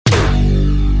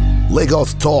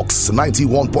Lagos Talks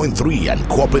 91.3 and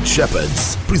Corporate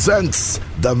Shepherds presents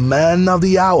the Man of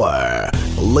the Hour.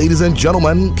 Ladies and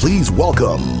gentlemen, please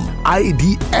welcome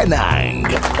ID Enang.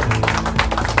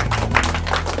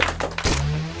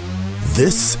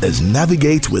 This is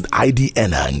Navigate with ID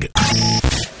Enang.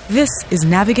 This is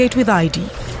Navigate with ID,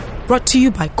 brought to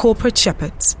you by Corporate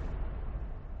Shepherds.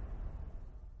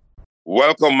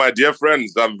 Welcome, my dear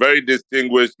friends and very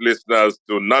distinguished listeners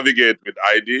to Navigate with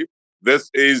ID.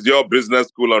 This is your business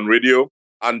school on radio,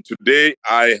 and today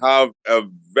I have a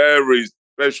very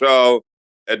special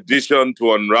edition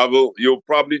to unravel. You'll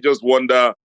probably just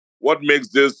wonder what makes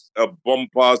this a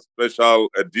bumper special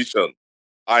edition.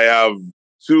 I have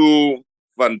two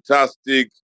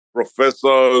fantastic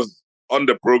professors on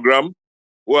the program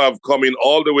who have come in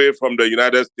all the way from the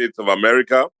United States of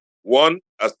America. One,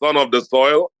 a son of the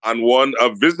soil, and one,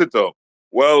 a visitor.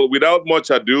 Well, without much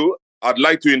ado, I'd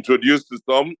like to introduce to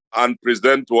some and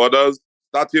present to others,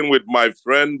 starting with my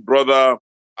friend, brother,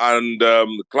 and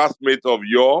classmate of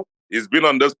yore. He's been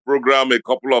on this program a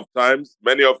couple of times.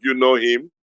 Many of you know him.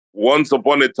 Once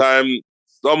upon a time,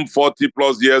 some 40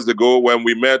 plus years ago, when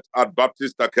we met at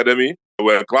Baptist Academy, we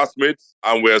were classmates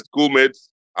and we were schoolmates,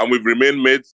 and we've remained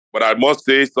mates. But I must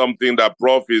say something, that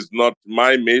Prof is not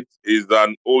my mate. He's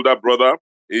an older brother.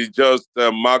 He just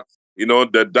marked,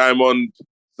 the diamond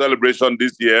celebration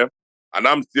this year. And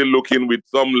I'm still looking with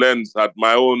some lens at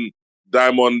my own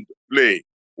diamond play.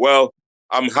 Well,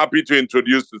 I'm happy to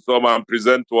introduce to some and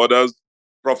present to others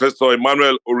Professor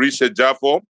Emmanuel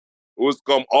Oritsejafor, who's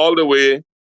come all the way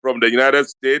from the United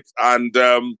States and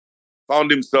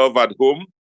found himself at home.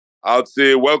 I would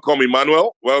say welcome,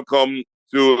 Emmanuel. Welcome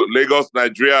to Lagos,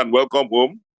 Nigeria, and welcome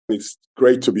home. It's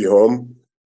great to be home.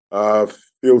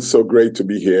 Feels so great to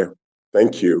be here.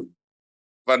 Thank you.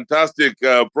 Fantastic,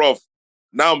 Prof.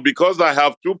 Now, because I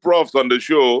have two profs on the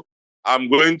show, I'm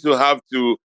going to have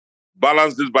to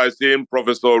balance this by saying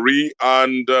Professor Ori,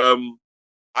 and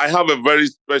I have a very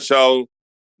special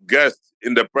guest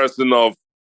in the person of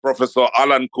Professor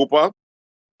Alan Cooper.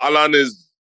 Alan is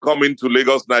coming to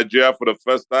Lagos, Nigeria for the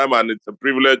first time, and it's a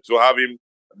privilege to have him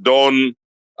don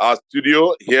our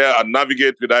studio here at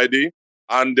Navigate with ID.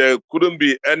 And there couldn't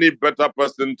be any better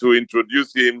person to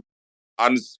introduce him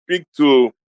and speak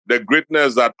to the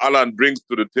greatness that Alan brings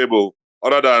to the table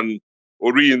other than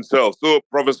Ori himself. So,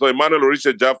 Professor Emmanuel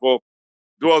Oritsejafor,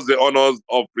 do us the honors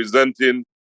of presenting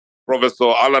Professor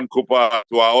Alan Cooper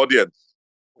to our audience.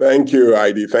 Thank you,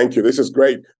 ID. Thank you. This is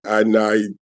great. And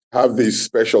I have this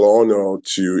special honor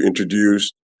to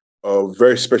introduce a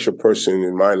very special person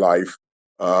in my life.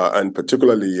 And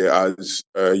particularly as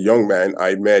a young man,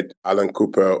 I met Alan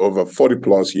Cooper over 40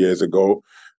 plus years ago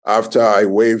after I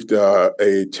waved a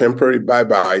temporary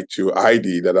bye-bye to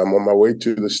ID that I'm on my way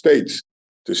to the States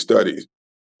to study.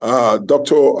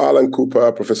 Dr. Alan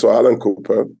Cooper, Professor Alan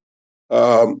Cooper,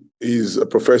 is a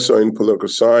professor in political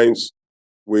science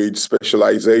with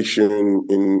specialization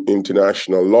in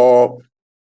international law,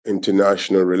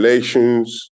 international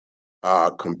relations,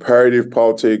 comparative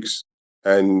politics,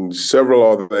 and several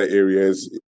other areas.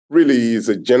 Really is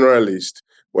a generalist.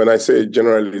 When I say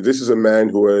generalist, this is a man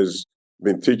who has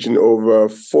been teaching over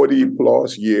 40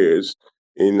 plus years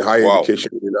in higher education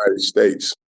in the United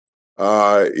States.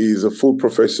 He's a full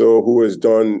professor who has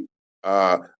done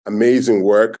amazing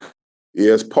work. He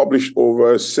has published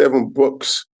over 7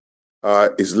 books.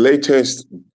 His latest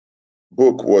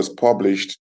book was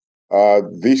published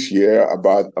this year,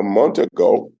 about a month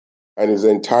ago, and is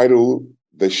entitled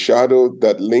The Shadow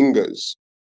That Lingers.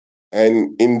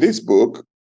 And in this book,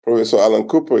 Professor Alan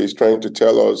Cooper is trying to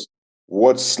tell us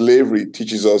what slavery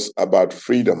teaches us about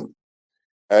freedom.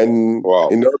 And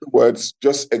in other words,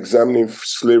 just examining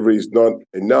slavery is not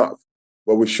enough,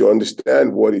 but we should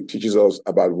understand what it teaches us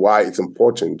about why it's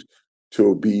important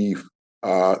to be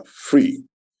free.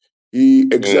 He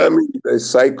examined a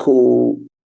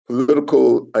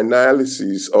psycho-political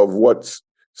analysis of what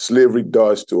slavery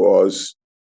does to us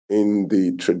in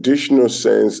the traditional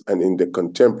sense and in the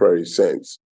contemporary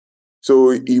sense.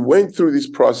 So he went through this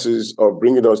process of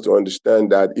bringing us to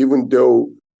understand that even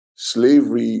though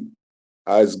slavery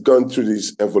has gone through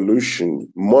this evolution,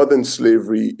 modern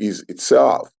slavery is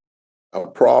itself a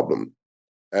problem.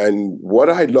 And what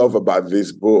I love about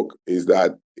this book is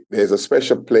that there's a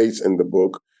special place in the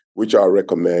book, which I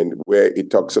recommend, where it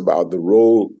talks about the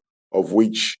role of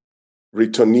which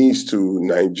returnees to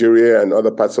Nigeria and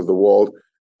other parts of the world,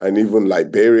 and even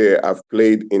Liberia, have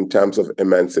played in terms of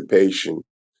emancipation.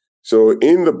 So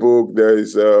in the book, there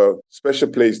is a special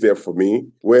place there for me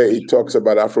where it talks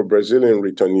about Afro-Brazilian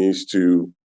returnees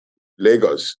to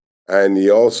Lagos. And he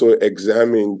also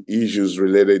examined issues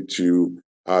related to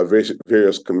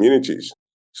various communities.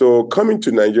 So coming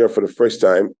to Nigeria for the first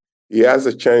time, he has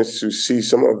a chance to see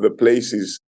some of the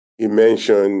places he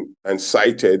mentioned and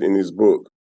cited in his book,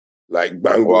 like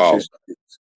Bangladesh, Wow.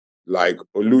 like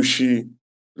Olushi,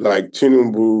 like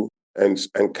Tinubu, and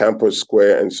Campus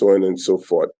Square, and so on and so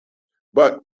forth.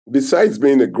 But besides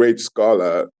being a great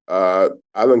scholar,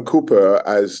 Alan Cooper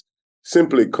has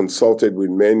simply consulted with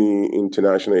many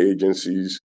international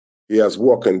agencies. He has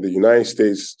worked in the United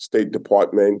States State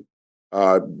Department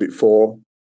before.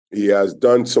 He has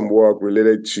done some work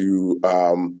related to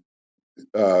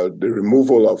the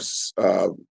removal of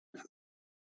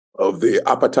the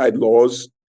apartheid laws.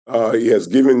 He has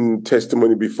given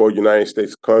testimony before United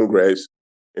States Congress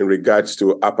in regards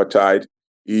to apartheid.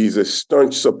 He's a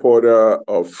staunch supporter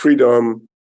of freedom,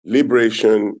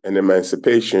 liberation, and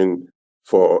emancipation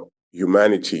for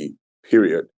humanity,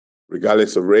 period,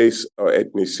 regardless of race or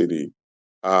ethnicity.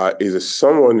 Is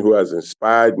someone who has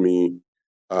inspired me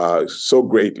so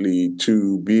greatly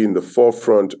to be in the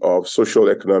forefront of social,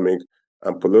 economic,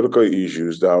 and political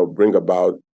issues that will bring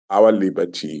about our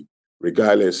liberty,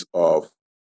 regardless of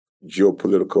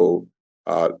geopolitical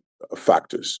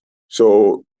factors.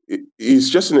 So he's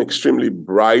just an extremely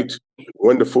bright,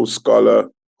 wonderful scholar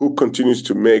who continues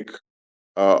to make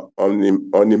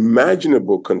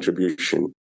unimaginable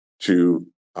contribution to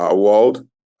our world,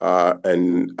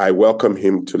 and I welcome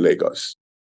him to Lagos.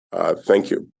 Thank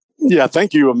you. Yeah,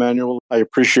 thank you, Emmanuel. I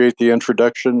appreciate the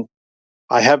introduction.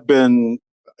 I have been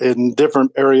in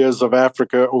different areas of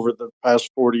Africa over the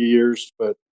past 40 years,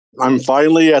 but I'm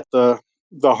finally at the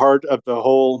heart of the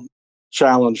whole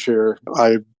challenge here.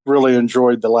 I really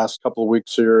enjoyed the last couple of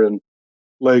weeks here in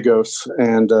Lagos,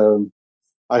 and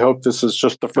I hope this is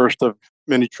just the first of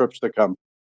many trips to come.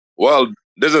 Well,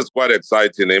 this is quite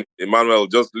exciting, Emmanuel.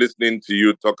 Just listening to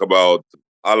you talk about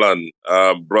Alan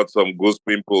brought some goose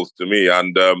pimples to me.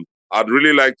 And I'd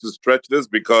really like to stretch this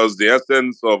because the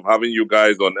essence of having you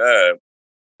guys on air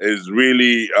is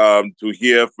really to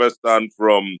hear firsthand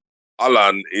from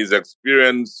Alan, his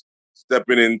experience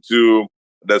stepping into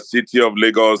the city of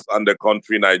Lagos and the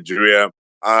country Nigeria,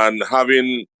 and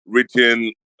having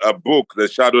written a book, The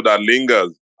Shadow That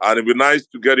Lingers. And it'd be nice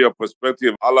to get your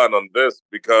perspective, Alan, on this,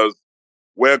 because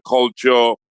where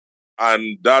culture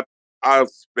and that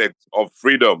aspect of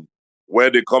freedom,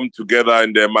 where they come together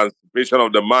in the emancipation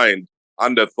of the mind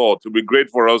and the thought, it would be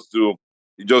great for us to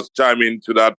just chime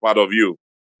into that part of you.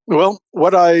 Well,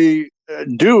 what I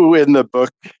do in the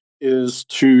book is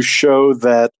to show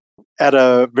that at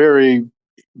a very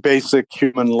basic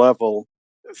human level,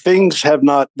 things have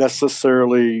not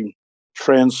necessarily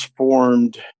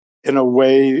transformed in a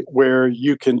way where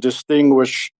you can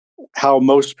distinguish how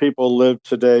most people live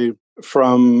today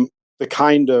from the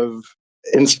kind of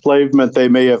enslavement they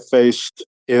may have faced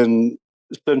in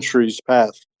centuries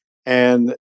past.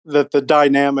 And that the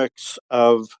dynamics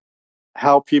of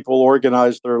how people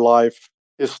organize their life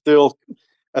is still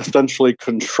essentially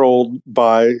controlled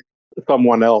by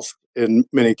someone else in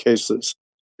many cases.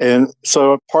 And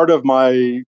so part of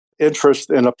my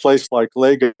interest in a place like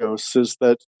Lagos is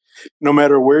that no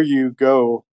matter where you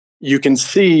go, you can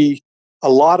see a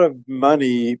lot of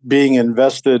money being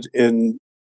invested in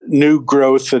new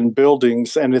growth and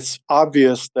buildings. And it's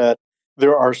obvious that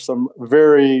there are some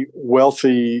very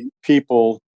wealthy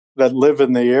people that live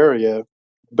in the area.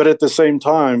 But at the same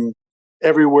time,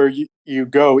 everywhere you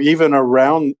go, even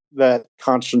around that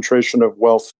concentration of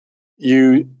wealth,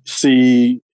 you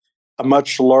see a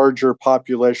much larger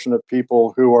population of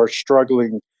people who are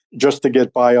struggling just to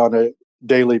get by on a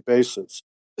daily basis.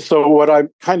 So what I'm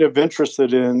kind of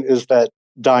interested in is that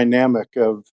dynamic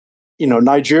of,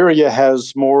 Nigeria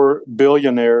has more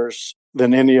billionaires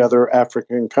than any other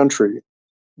African country.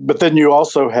 But then you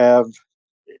also have,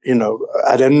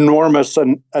 an enormous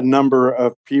a number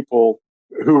of people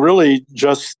who really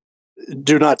just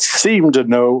do not seem to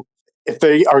know if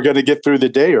they are going to get through the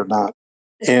day or not.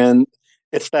 And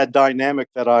it's that dynamic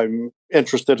that I'm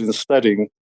interested in studying.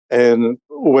 And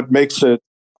what makes it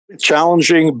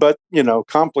challenging, but,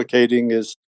 complicating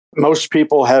is most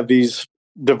people have these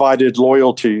divided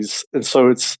loyalties. And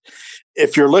so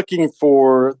if you're looking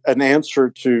for an answer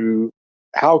to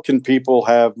how can people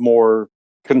have more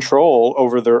control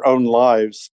over their own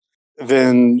lives,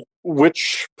 then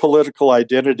which political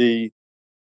identity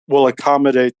will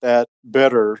accommodate that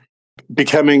better?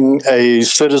 Becoming a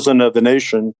citizen of the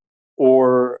nation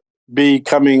or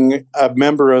becoming a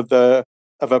member of a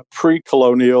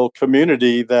pre-colonial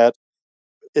community that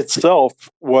itself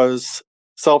was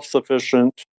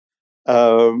self-sufficient,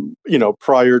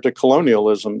 prior to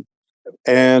colonialism.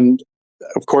 And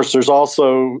of course, there's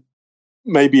also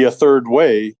maybe a third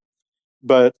way,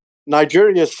 but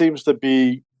Nigeria seems to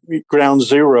be ground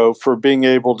zero for being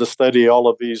able to study all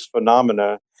of these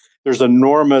phenomena. There's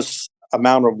enormous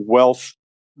amount of wealth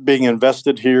being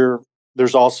invested here.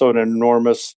 There's also an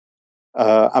enormous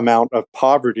amount of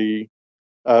poverty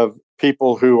of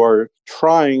people who are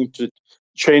trying to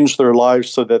change their lives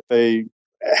so that they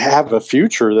have a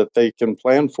future that they can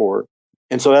plan for.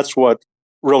 And so that's what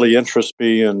really interests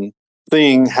me in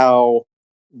seeing how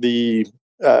a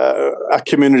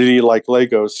community like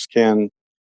Lagos can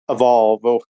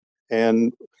evolve.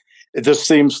 And it just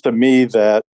seems to me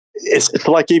that it's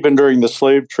like even during the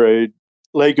slave trade,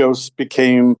 Lagos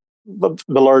became the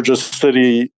largest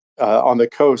city on the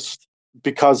coast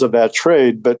because of that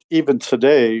trade. But even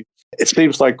today, it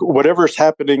seems like whatever's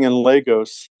happening in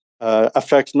Lagos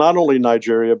affects not only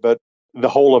Nigeria, but the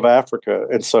whole of Africa.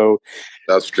 And so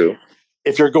That's true.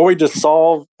 if you're going to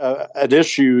solve an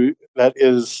issue that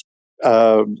is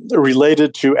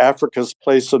related to Africa's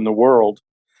place in the world,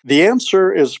 the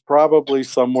answer is probably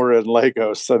somewhere in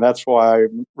Lagos. And that's why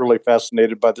I'm really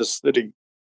fascinated by this city.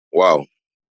 Wow.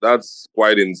 That's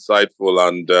quite insightful.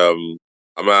 And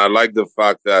I like the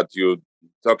fact that you're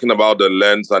talking about the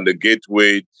lens and the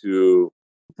gateway to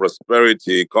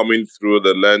prosperity coming through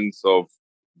the lens of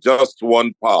just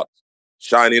one part,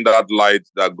 shining that light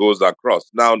that goes across.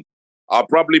 Now, I'll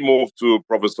probably move to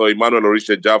Professor Emmanuel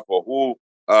Oritsejafor, who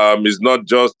is not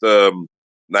just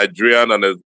Nigerian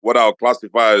and what I'll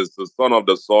classify as the son of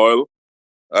the soil.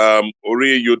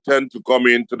 Ori, you tend to come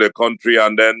into the country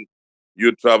and then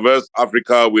you traverse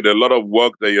Africa with a lot of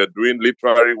work that you're doing,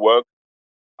 literary work.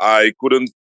 I couldn't,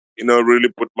 really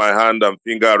put my hand and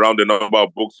finger around the number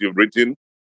of books you've written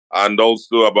and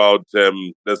also about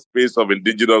the space of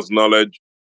indigenous knowledge.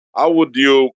 How would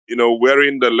you,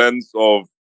 wearing the lens of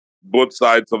both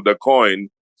sides of the coin,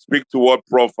 speak to what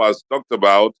Prof has talked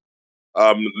about,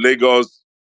 Lagos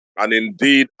and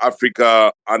indeed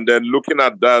Africa, and then looking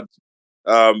at that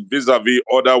vis-a-vis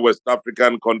other West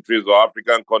African countries or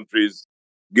African countries,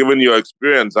 given your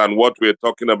experience and what we're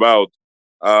talking about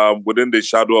within the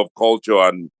shadow of culture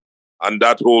and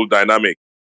that whole dynamic?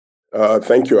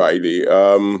 Thank you, Heidi.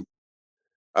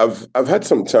 I've had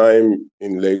some time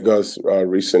in Lagos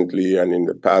recently, and in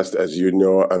the past, as you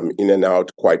know, I'm in and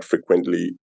out quite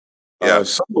frequently. Yeah.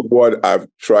 Some of what I've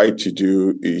tried to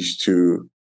do is to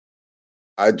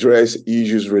address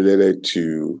issues related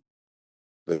to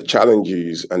the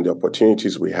challenges and the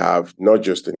opportunities we have, not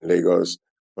just in Lagos,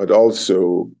 but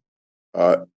also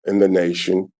in the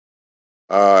nation.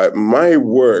 My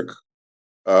work,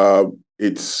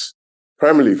 it's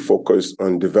primarily focused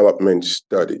on development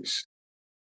studies.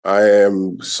 I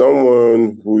am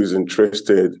someone who is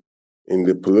interested in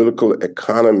the political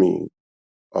economy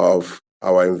of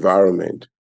our environment.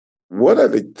 What are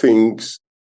the things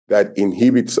that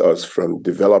inhibits us from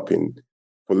developing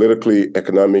politically,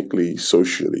 economically,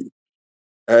 socially?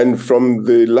 And from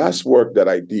the last work that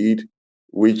I did,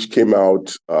 which came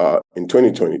out in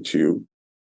 2022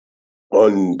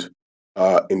 on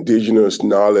indigenous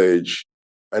knowledge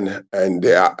and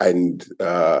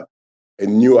a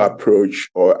new approach,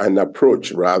 or an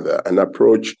approach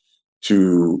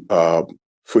to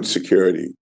food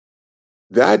security.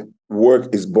 That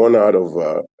work is born out of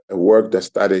a work that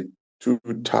started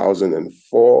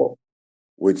 2004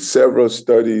 with several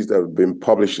studies that have been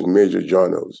published in major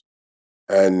journals.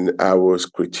 And I was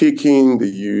critiquing the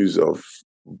use of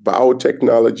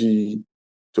biotechnology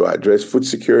to address food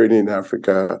security in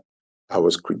Africa. I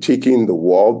was critiquing the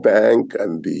World Bank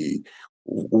and the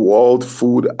World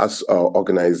Food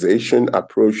Organization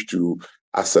approach to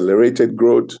accelerated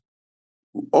growth.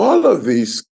 All of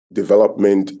these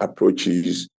development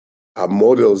approaches are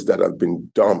models that have been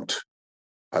dumped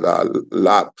at our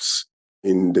laps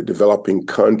in the developing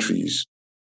countries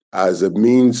as a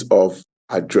means of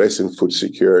addressing food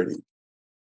security.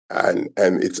 And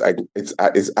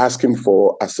it's asking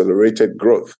for accelerated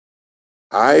growth.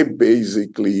 I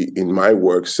basically, in my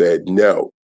work, said,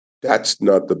 no, that's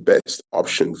not the best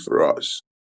option for us.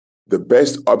 The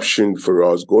best option for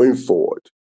us going forward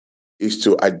is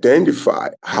to identify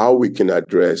how we can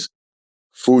address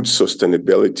food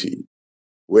sustainability,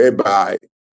 whereby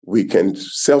we can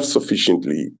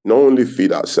self-sufficiently not only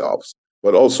feed ourselves,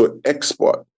 but also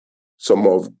export some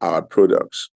of our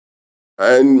products.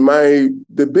 And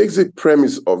the basic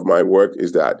premise of my work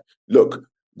is that, look,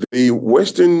 the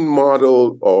Western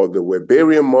model or the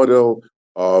Weberian model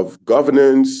of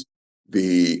governance,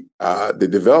 the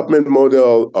development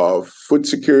model of food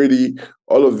security,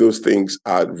 all of those things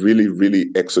are really, really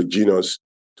exogenous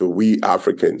to we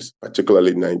Africans,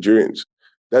 particularly Nigerians.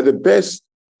 That the best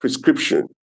prescription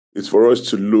is for us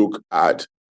to look at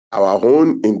our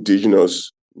own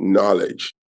indigenous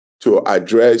knowledge, to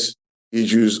address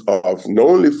issues of not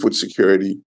only food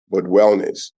security, but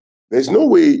wellness. There's no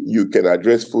way you can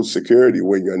address food security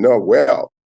when you're not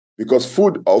well, because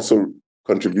food also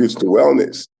contributes to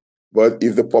wellness. But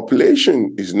if the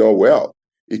population is not well,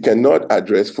 it cannot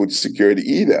address food security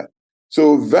either.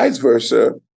 So vice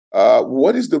versa,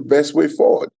 what is the best way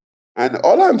forward? And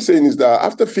all I'm saying is that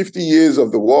after 50 years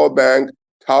of the World Bank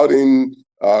touting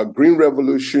Green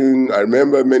Revolution, I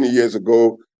remember many years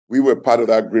ago, we were part of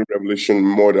that Green Revolution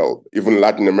model, even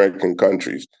Latin American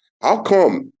countries. How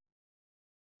come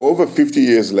over 50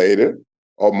 years later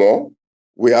or more,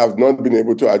 we have not been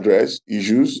able to address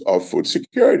issues of food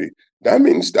security? That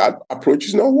means that approach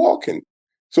is not working.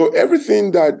 So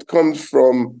everything that comes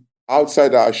from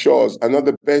outside our shores are not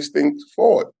the best things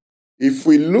forward. If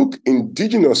we look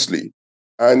indigenously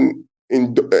and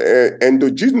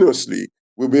endogenously,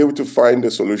 we'll be able to find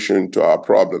a solution to our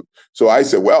problem. So I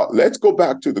say, well, let's go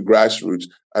back to the grassroots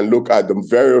and look at the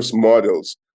various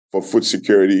models for food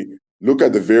security, look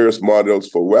at the various models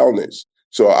for wellness.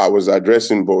 So I was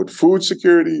addressing both food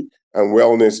security and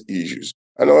wellness issues.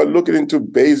 And I was looking into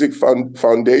basic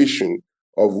foundation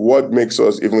of what makes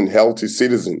us even healthy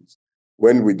citizens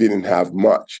when we didn't have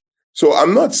much. So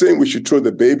I'm not saying we should throw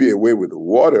the baby away with the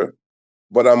water,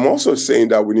 but I'm also saying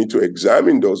that we need to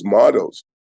examine those models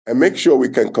and make sure we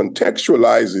can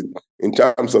contextualize it in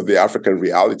terms of the African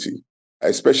reality,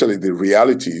 especially the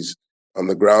realities on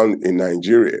the ground in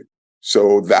Nigeria.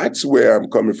 So that's where I'm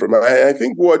coming from. I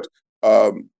think what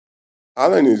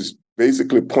Alan is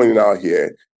basically pointing out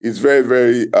here is very,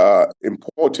 very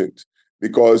important,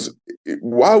 because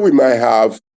while we might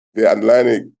have the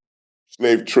Atlantic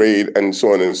slave trade and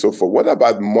so on and so forth, what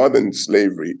about modern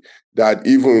slavery that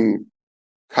even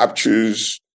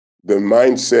captures the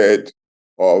mindset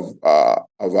of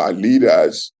our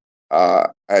leaders,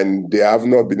 and they have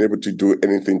not been able to do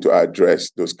anything to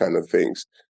address those kind of things?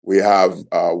 We have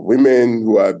women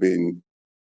who have been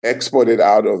exported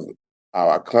out of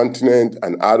our continent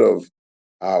and out of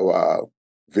our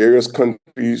various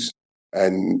countries,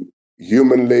 and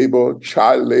human labor,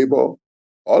 child labor.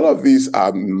 All of these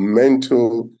are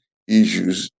mental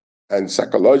issues and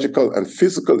psychological and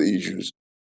physical issues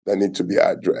that need to be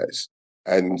addressed.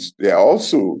 And there are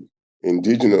also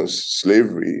indigenous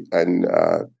slavery and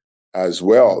as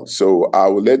well. So I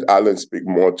will let Alan speak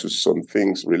more to some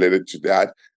things related to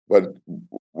that. But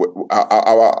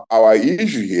our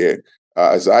issue here,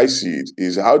 as I see it,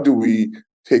 is how do we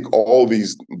take all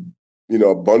these,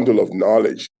 bundle of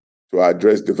knowledge to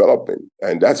address development?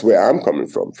 And that's where I'm coming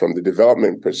from the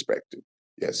development perspective.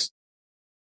 Yes.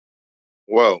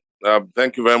 Well,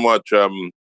 thank you very much,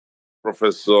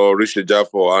 Professor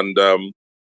Oritsejafor. And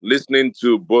listening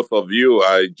to both of you,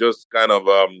 I just kind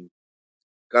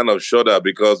of shudder,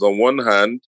 because on one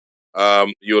hand,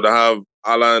 you'd have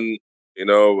Alan,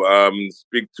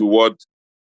 speak to what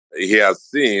he has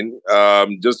seen,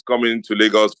 just coming to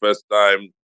Lagos first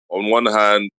time. On one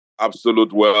hand,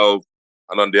 absolute wealth,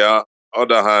 and on the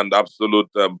other hand, absolute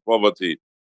poverty,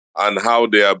 and how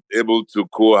they are able to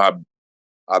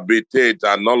cohabitate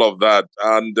and all of that.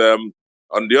 And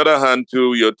on the other hand,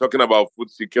 too, you're talking about food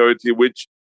security, which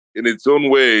in its own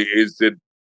way it's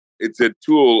a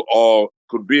tool, or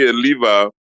could be a lever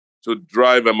to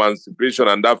drive emancipation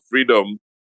and that freedom,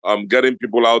 getting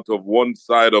people out of one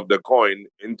side of the coin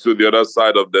into the other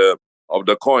side of the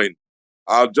coin.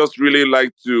 I'd just really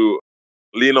like to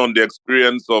lean on the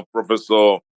experience of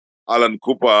Professor Alan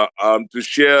Cooper to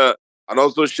share and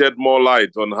also shed more light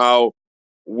on how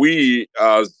we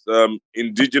as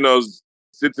indigenous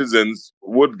citizens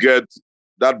would get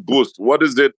that boost. What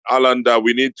is it, Alan, that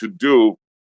we need to do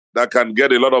that can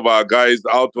get a lot of our guys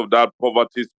out of that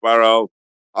poverty spiral,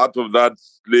 out of that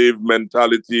slave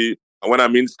mentality? And when I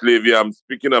mean slavery, I'm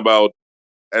speaking about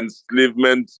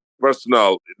enslavement,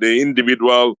 personal, the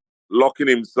individual locking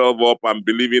himself up and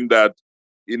believing that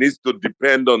he needs to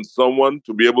depend on someone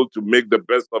to be able to make the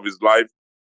best of his life,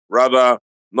 rather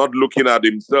not looking at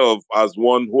himself as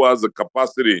one who has the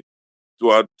capacity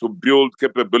to build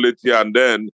capability and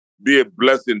then be a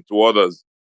blessing to others.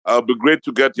 It'll be great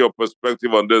to get your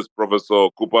perspective on this, Professor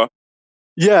Cooper.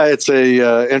 Yeah, it's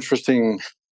a interesting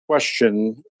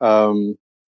question. And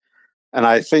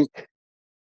I think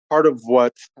part of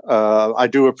what I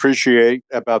do appreciate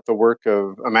about the work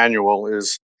of Emmanuel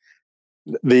is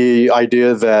the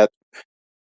idea that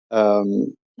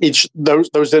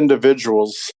those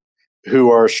individuals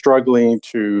who are struggling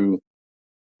to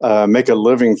make a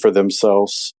living for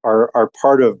themselves are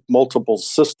part of multiple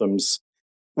systems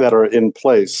that are in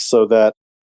place, so that,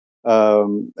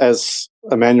 as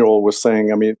Emmanuel was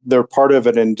saying, I mean, they're part of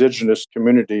an indigenous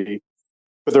community,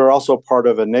 but they're also part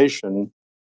of a nation.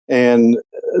 And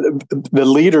the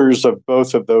leaders of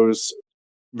both of those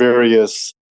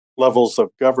various levels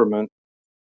of government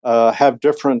have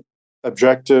different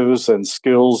objectives and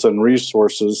skills and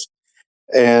resources.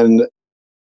 And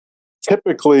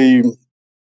typically,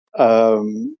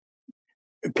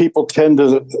 people tend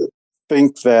to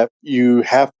think that you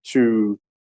have to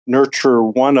nurture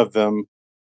one of them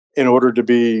in order to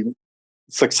be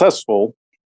successful.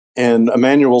 And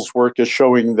Emmanuel's work is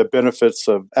showing the benefits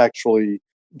of actually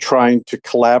trying to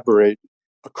collaborate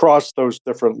across those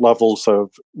different levels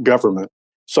of government.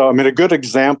 So, I mean, a good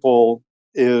example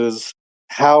is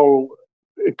how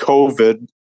COVID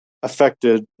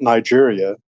affected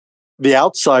Nigeria. The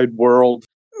outside world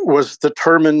was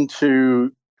determined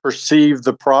to perceive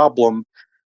the problem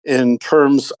in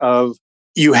terms of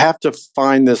you have to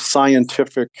find this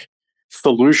scientific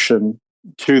solution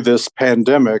to this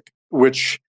pandemic,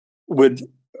 which would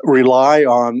rely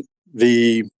on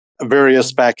the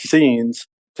various vaccines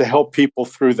to help people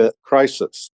through the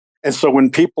crisis. And so when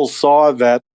people saw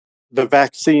that the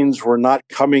vaccines were not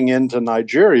coming into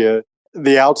Nigeria,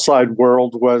 the outside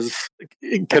world was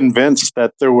convinced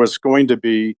that there was going to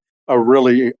be a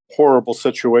really horrible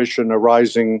situation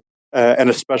arising, and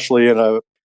especially in a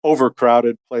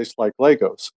overcrowded place like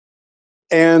Lagos.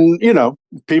 And, you know,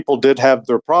 people did have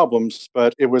their problems,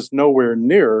 but it was nowhere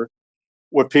near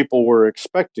what people were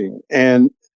expecting. And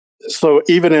so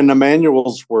even in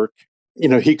Emmanuel's work, you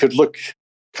know, he could look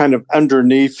kind of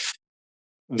underneath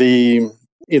the,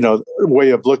 you know, way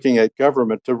of looking at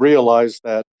government to realize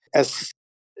that as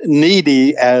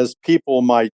needy as people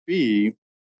might be,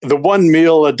 the one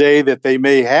meal a day that they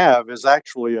may have is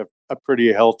actually a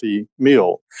pretty healthy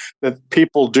meal. That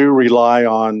people do rely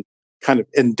on kind of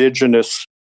indigenous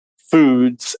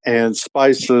foods and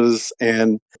spices,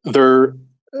 and their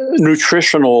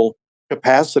nutritional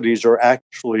capacities are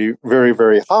actually very,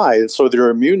 very high. So their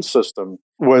immune system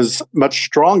was much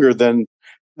stronger than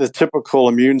the typical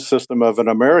immune system of an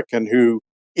American who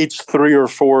eats 3 or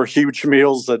 4 huge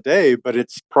meals a day, but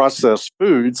it's processed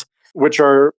foods, which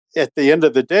are, at the end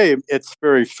of the day, it's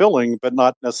very filling, but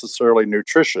not necessarily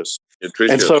nutritious.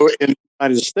 And so in the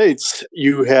United States,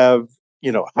 you have,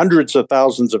 you know, hundreds of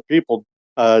thousands of people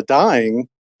dying,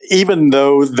 even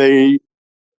though they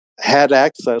had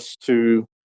access to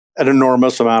an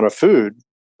enormous amount of food,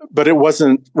 but it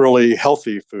wasn't really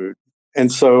healthy food.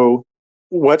 And so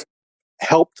what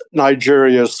helped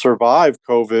Nigeria survive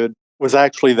COVID was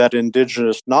actually that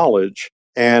indigenous knowledge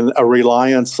and a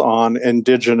reliance on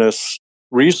indigenous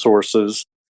resources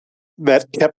that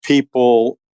kept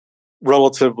people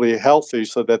relatively healthy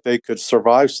so that they could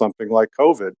survive something like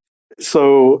COVID.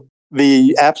 So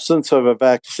the absence of a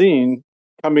vaccine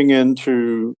coming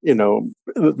into, you know,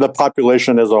 the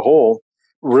population as a whole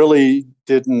really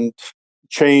didn't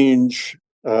change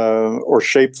or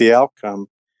shape the outcome.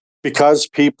 Because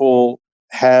people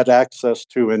had access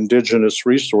to indigenous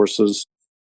resources,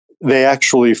 they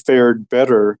actually fared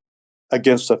better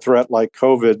against a threat like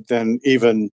COVID than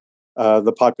even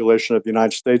the population of the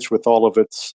United States with all of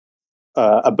its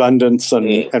abundance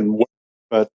and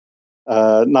but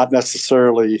not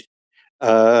necessarily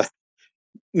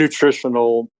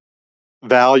nutritional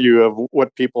value of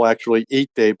what people actually eat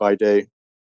day by day.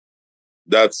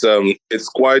 That's it's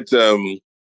quite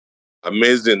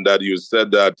amazing that you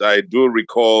said that. I do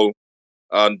recall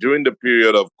during the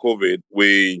period of COVID,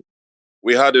 we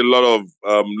had a lot of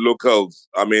locals,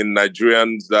 I mean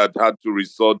Nigerians, that had to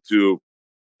resort to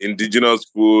indigenous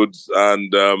foods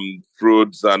and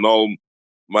fruits and all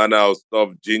manner of stuff,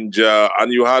 ginger,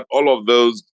 and you had all of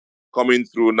those coming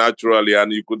through naturally,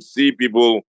 and you could see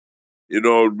people, you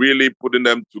know, really putting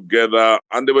them together,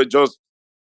 and they were just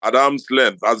at arm's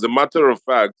length. As a matter of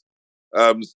fact,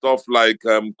 stuff like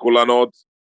cola nuts,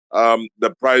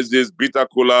 the prices, bitter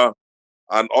cola,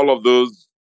 and all of those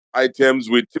items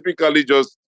we typically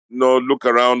just, you know, look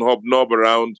around, hobnob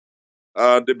around.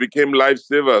 They became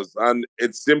lifesavers, and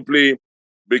it's simply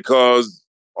because,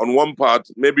 on one part,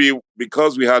 maybe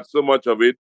because we had so much of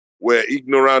it, we're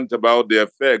ignorant about the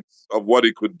effects of what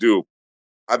it could do.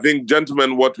 I think,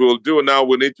 gentlemen, what we'll do now,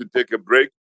 we need to take a break,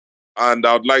 and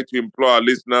I'd like to implore our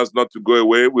listeners not to go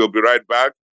away. We'll be right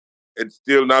back. It's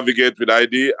still Navigate with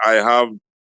ID. I have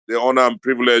the honor and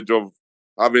privilege of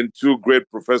having 2 great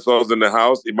professors in the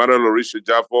house, Emmanuel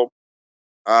Oritsejafor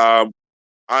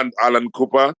and Alan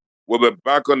Cooper. We'll be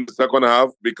back on the second half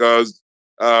because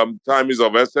time is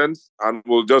of essence, and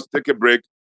we'll just take a break.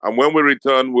 And when we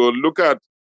return, we'll look at,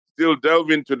 still delve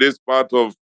into this part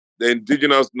of the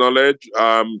indigenous knowledge,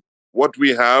 what we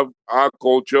have, our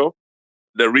culture,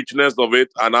 the richness of it,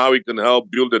 and how it can help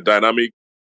build a dynamic.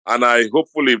 And I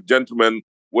hopefully, gentlemen,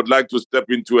 would like to step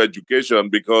into education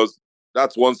because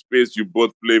that's one space you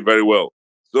both play very well.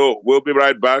 So we'll be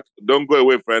right back. Don't go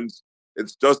away, friends.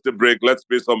 It's just a break. Let's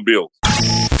pay some bills.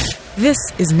 This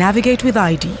is Navigate with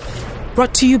ID,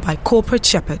 brought to you by Corporate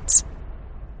Shepherds.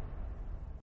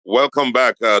 Welcome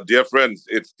back, dear friends.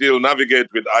 It's still Navigate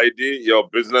with ID, your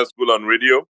business school on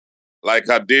radio. Like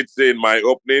I did say in my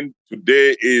opening,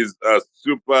 today is a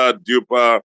super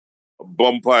duper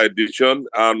bumper edition.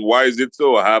 And why is it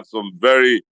so? I have some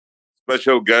very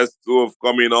special guests who have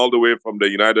come in all the way from the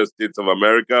United States of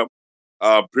America.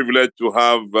 Privileged to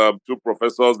have two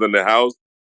professors in the house,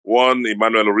 one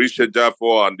Emmanuel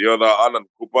Oritsejafor and the other Alan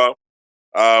Cooper.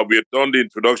 We have done the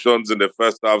introductions in the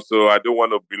first half, so I don't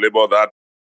want to belabor that.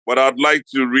 But I'd like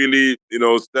to really,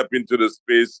 step into the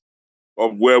space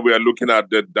of where we are looking at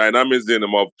the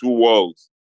dynamism of two worlds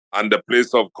and the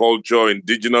place of culture,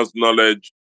 indigenous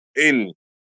knowledge in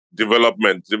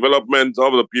development of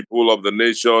the people of the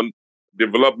nation,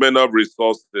 development of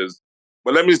resources.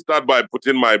 But let me start by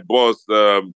putting my boss,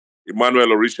 Emmanuel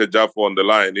Oritsejafor, on the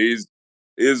line. He's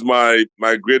my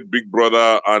great big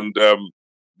brother, and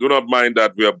do not mind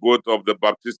that we are both of the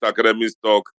Baptist Academy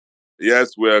stock.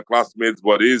 Yes, we're classmates,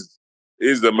 but he's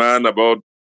the man about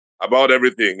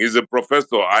everything. He's a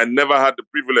professor. I never had the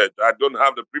privilege. I don't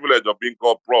have the privilege of being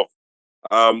called prof.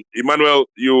 Emmanuel,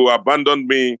 you abandoned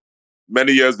me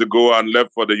many years ago and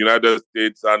left for the United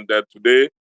States. And today,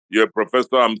 you're a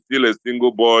professor. I'm still a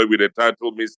single boy with a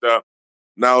title, Mr.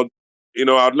 Now,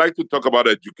 I'd like to talk about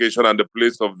education and the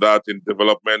place of that in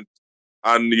development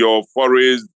and your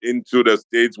forays into the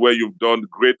States where you've done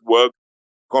great work,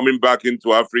 coming back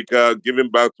into Africa, giving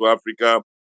back to Africa,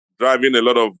 driving a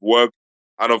lot of work.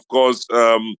 And of course,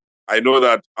 I know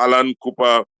that Alan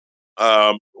Cooper,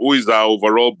 who is our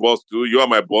overall boss too. You are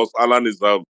my boss. Alan is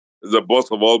the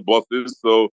boss of all bosses.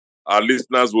 So our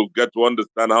listeners will get to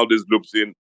understand how this loops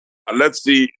in. And let's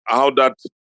see how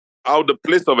the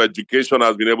place of education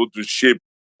has been able to shape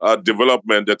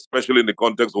development, especially in the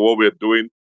context of what we're doing,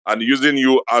 and using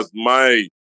you as my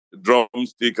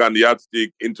drumstick and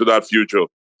yardstick into that future.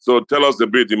 So tell us a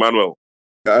bit, Emmanuel.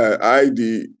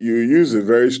 ID, you use a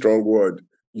very strong word.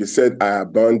 You said, I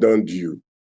abandoned you.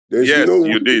 There's yes, no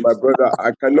you did. My brother,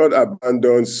 I cannot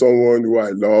abandon someone who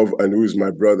I love and who is my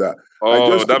brother.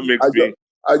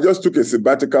 I just took a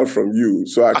sabbatical from you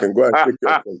so I can go and take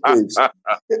care of some things.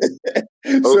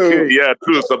 Okay, yeah,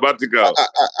 true, sabbatical.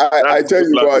 I tell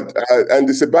you what, and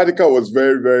the sabbatical was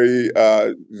very, very,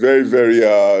 very,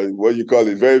 very, what you call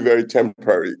it, very, very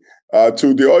temporary.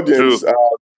 To the audience,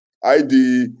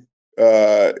 ID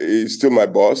is still my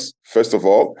boss, first of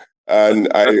all.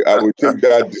 And I will take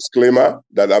that disclaimer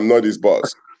that I'm not his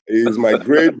boss. He's my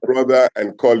great brother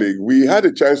and colleague. We had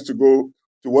a chance to go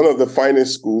to one of the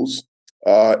finest schools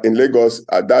in Lagos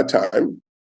at that time,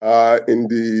 in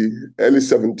the early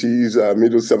 70s,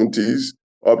 middle 70s,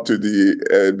 up to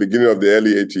the beginning of the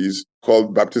early 80s,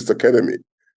 called Baptist Academy.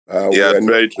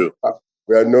 Very true.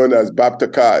 We are known as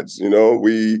Bapticards.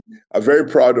 We are very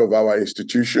proud of our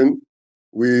institution.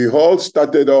 We all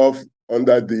started off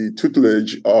under the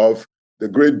tutelage of the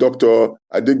great Dr.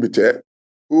 Adigbite,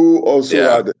 who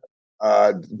also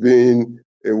had been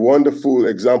a wonderful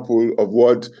example of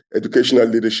what educational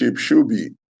leadership should be.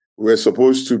 We're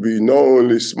supposed to be not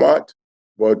only smart,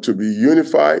 but to be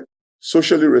unified,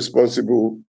 socially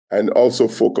responsible, and also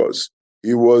focused.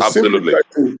 He was simply trying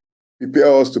to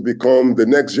prepare us to become the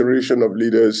next generation of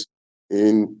leaders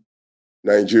in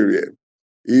Nigeria.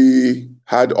 He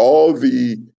had all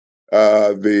the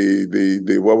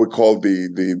what we call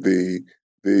the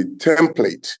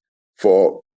template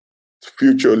for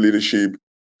future leadership,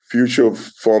 future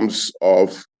forms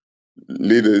of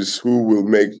leaders who will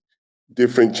make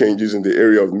different changes in the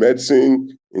area of medicine,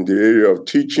 in the area of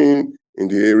teaching, in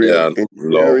the area of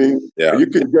engineering. You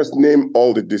can just name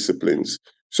all the disciplines.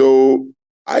 So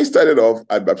I started off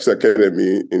at Baptist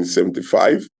Academy in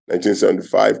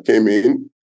 1975, came in,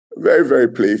 very, very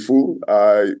playful.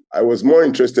 I was more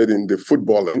interested in the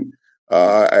footballing.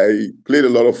 I played a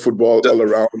lot of football all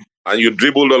around. And you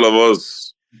dribbled all of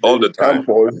us all the time.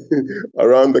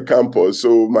 Around the campus.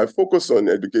 So my focus on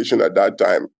education at that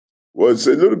time was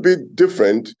a little bit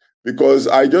different because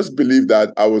I just believed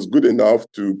that I was good enough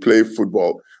to play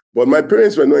football. But my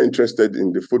parents were not interested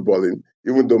in the footballing,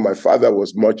 even though my father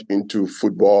was much into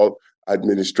football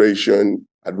administration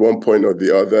at one point or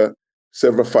the other.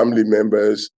 Several family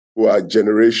members who are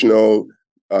generational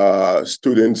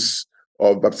students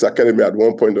of Baptist Academy at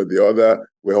one point or the other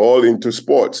were all into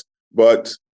sports.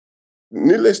 But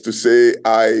needless to say,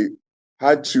 I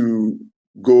had to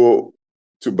go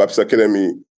to Baptist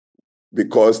Academy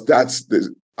because that's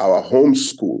our home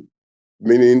school.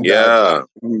 meaning Yeah.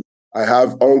 that I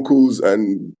have uncles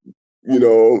and,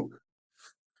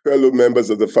 fellow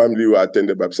members of the family who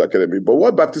attended Baptist Academy. But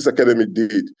what Baptist Academy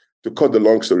did, to cut the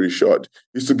long story short,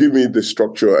 is to give me the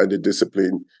structure and the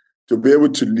discipline to be able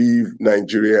to leave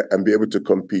Nigeria and be able to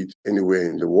compete anywhere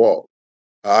in the world.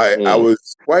 I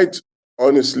was quite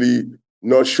honestly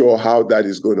not sure how that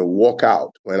is going to work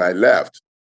out when I left.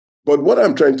 But what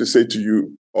I'm trying to say to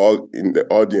you all in the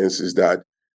audience is that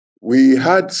we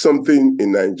had something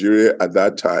in Nigeria at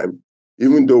that time,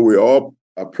 even though we're all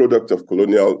a product of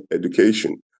colonial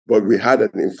education, but we had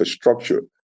an infrastructure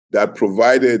that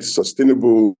provided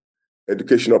sustainable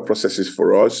educational processes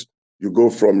for us. You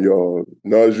go from your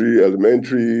nursery,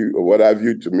 elementary, or what have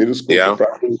you, to middle school, to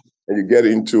primary, and you get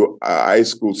into high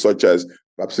school, such as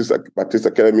Baptist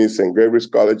Academy, St. Gabriel's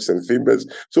College, St. Phoebus.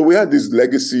 So we had these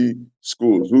legacy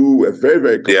schools who were very,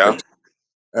 very competitive.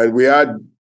 Yeah. And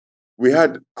we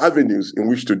had avenues in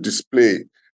which to display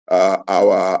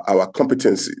our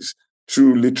competencies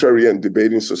through literary and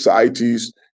debating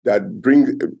societies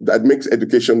that makes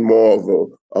education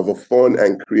more of a fun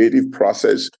and creative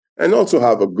process, and also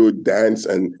have a good dance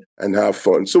and have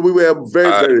fun. So we were very,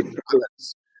 very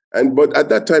balanced. But at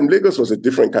that time, Lagos was a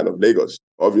different kind of Lagos,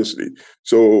 obviously.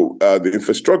 So the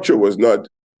infrastructure was not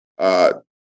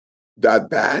that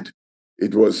bad.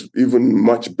 It was even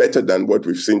much better than what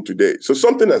we've seen today. So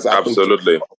something has happened.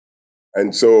 Absolutely.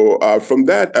 And so from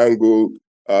that angle,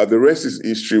 the rest is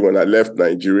history. When I left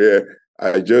Nigeria,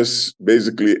 I just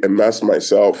basically immersed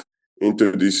myself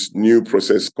into this new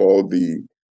process called the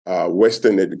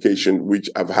Western education, which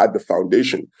I've had the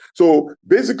foundation. So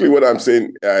basically what I'm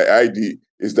saying, ID,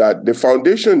 is that the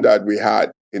foundation that we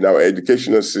had in our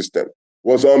educational system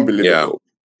was unbelievable.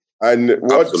 Yeah. And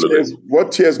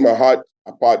what tears my heart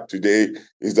apart today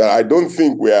is that I don't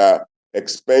think we are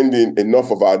expending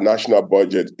enough of our national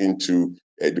budget into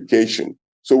education.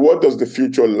 So what does the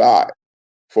future lie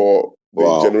for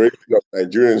the generation of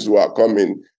Nigerians who are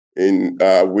coming in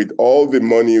with all the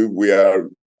money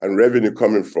and revenue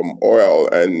coming from oil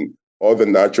and all the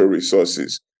natural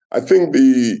resources? I think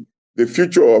the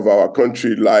future of our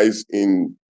country lies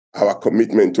in our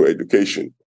commitment to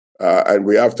education. And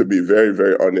we have to be very,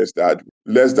 very honest that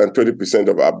less than 20%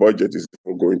 of our budget is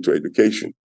going to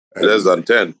education. And less than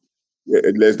 10.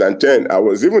 Less than 10. I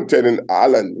was even telling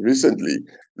Alan recently,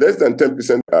 less than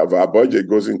 10% of our budget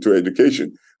goes into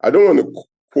education. I don't want to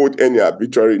quote any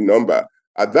arbitrary number.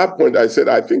 At that point, I said,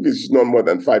 I think it's not more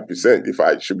than 5%, if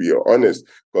I should be honest,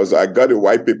 because I got a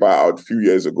white paper out a few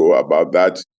years ago about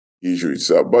that issue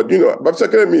itself. But, Baptist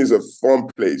Academy is a fun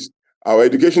place. Our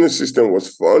educational system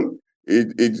was fun.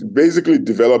 It basically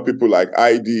developed people like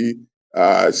ID,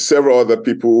 several other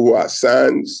people who are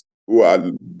SANs, who are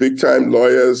big-time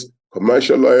lawyers,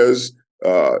 commercial lawyers,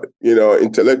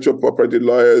 intellectual property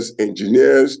lawyers,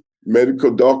 engineers,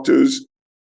 medical doctors.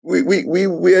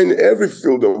 We're in every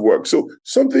field of work. So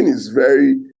something is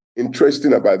very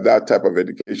interesting about that type of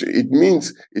education. It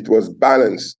means it was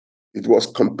balanced, it was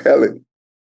compelling,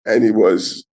 and it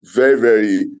was very,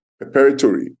 very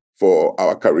preparatory for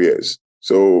our careers.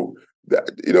 So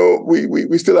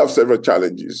we still have several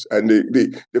challenges. And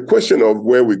the question of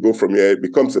where we go from here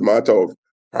becomes a matter of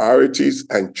priorities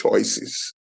and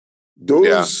choices.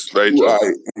 Those who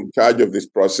are in charge of this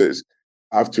process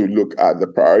have to look at the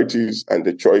priorities and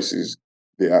the choices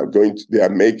they are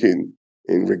making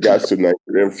in regards to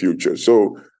Nigerian future.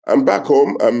 So I'm back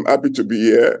home. I'm happy to be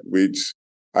here with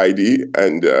ID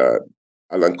and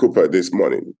Alan Cooper this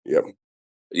morning.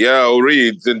 Yeah, Ori,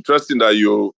 it's interesting that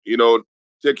you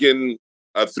taking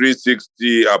a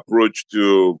 360 approach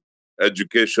to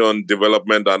education,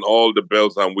 development, and all the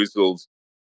bells and whistles.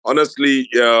 Honestly,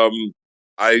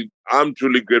 I am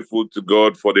truly grateful to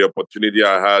God for the opportunity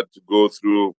I had to go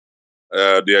through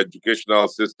the educational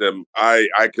system.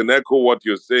 I can echo what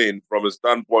you're saying from a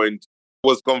standpoint. I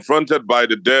was confronted by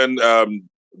the then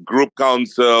group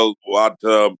counsel at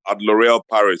L'Oréal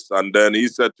Paris, and then he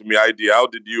said to me, "ID, how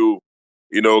did you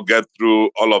get through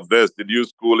all of this? Did you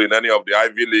school in any of the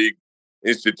Ivy League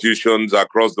institutions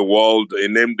across the world?" He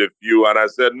named a few, and I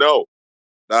said no.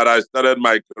 That I started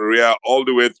my career all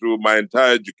the way through. My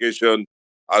entire education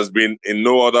has been in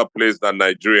no other place than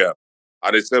Nigeria.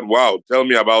 And he said, "Wow, tell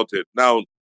me about it." Now,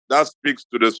 that speaks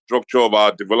to the structure of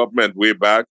our development way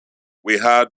back. We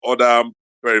had other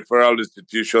peripheral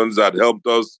institutions that helped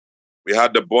us. We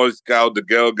had the Boy Scout, the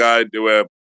Girl Guide, they were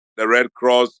the Red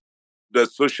Cross, the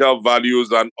social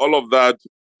values, and all of that.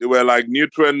 They were like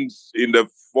nutrients in the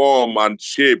form and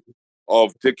shape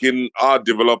of taking our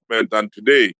development. And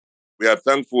today, we are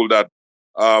thankful that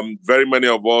very many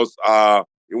of us are,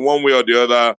 in one way or the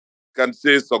other, can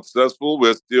say successful.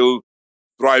 We're still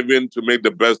striving to make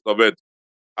the best of it.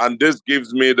 And this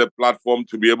gives me the platform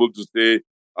to be able to say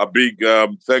a big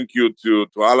thank you to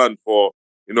Alan for,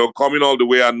 coming all the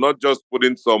way and not just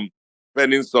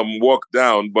penning some work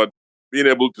down, but being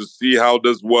able to see how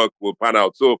this work will pan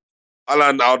out. So,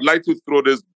 Alan, I would like to throw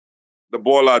the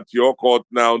ball at your court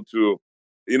now to,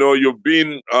 you've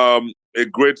been a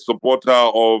great supporter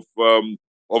of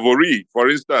Ori, for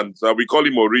instance. We call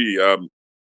him Ori,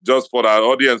 just for our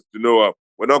audience to know.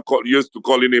 We're not used to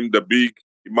calling him the big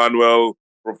Emmanuel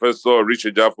Professor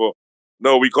Oritsejafor.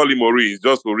 No, we call him Ori. It's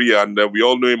just Ori, and we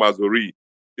all know him as Ori.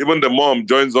 Even the mom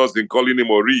joins us in calling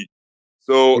him Ori.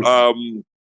 So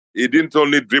he didn't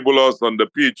only dribble us on the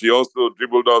pitch, he also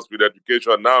dribbled us with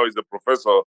education. Now he's a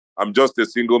professor. I'm just a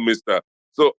single mister.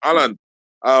 So, Alan,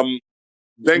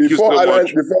 thank you so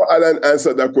much. Before Alan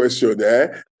answered that question,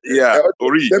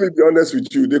 Ori. Let me be honest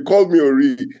with you. They called me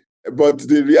Ori, but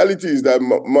the reality is that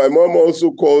my mom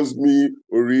also calls me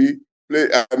Ori.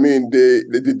 I mean,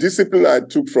 the discipline I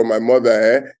took from my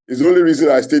mother is the only reason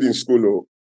I stayed in school.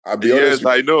 I'll be honest. Yes,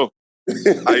 I know.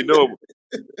 I know.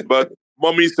 But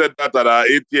Mommy said that at our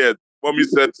 8th year. Mommy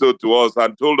said so to us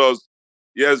and told us,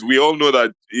 yes, we all know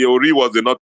that Ori was a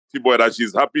naughty boy, that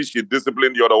she's happy she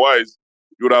disciplined you. Otherwise,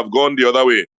 you would have gone the other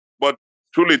way. But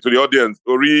truly, to the audience,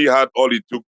 Ori had all it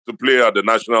took to play at the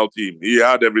national team. He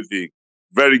had everything.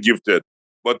 Very gifted.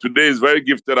 But today he's very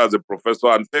gifted as a professor.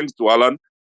 And thanks to Alan.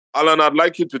 Alan, I'd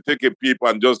like you to take a peep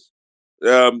and just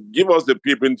give us a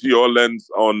peep into your lens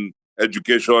on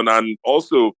education and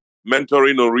also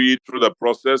mentoring Ori through the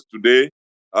process today.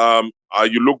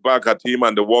 You look back at him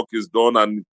and the work is done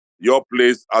and your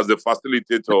place as a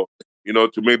facilitator,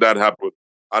 to make that happen,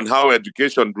 and how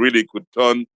education really could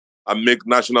turn and make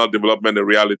national development a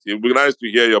reality. It would be nice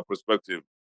to hear your perspective.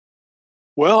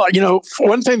 Well,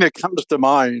 one thing that comes to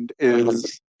mind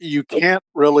is you can't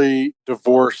really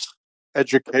divorce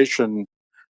education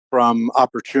from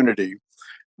opportunity.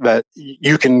 That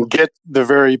you can get the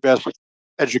very best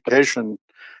education,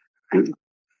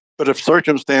 but if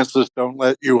circumstances don't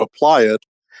let you apply it,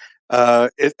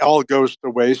 it all goes to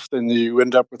waste, and you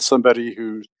end up with somebody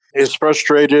who is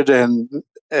frustrated. And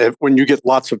when you get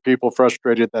lots of people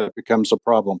frustrated, that it becomes a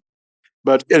problem.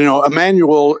 But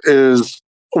Emmanuel is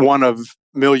one of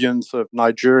millions of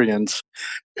Nigerians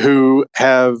who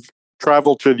have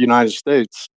traveled to the United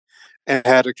States and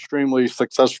had extremely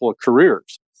successful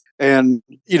careers. And,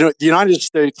 the United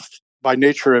States, by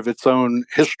nature of its own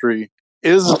history,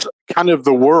 is kind of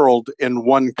the world in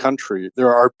one country.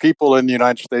 There are people in the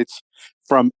United States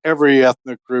from every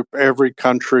ethnic group, every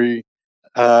country,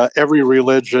 every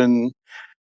religion.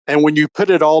 And when you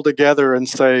put it all together and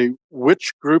say,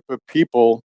 which group of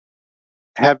people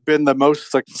have been the most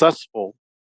successful,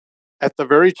 at the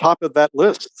very top of that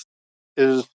list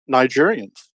is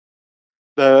Nigerians.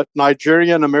 The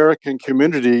Nigerian American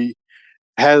community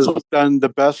has done the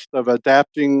best of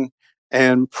adapting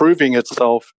and proving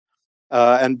itself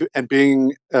and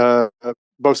being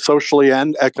both socially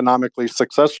and economically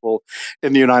successful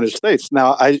in the United States.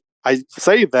 Now, I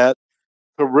say that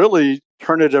to really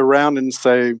turn it around and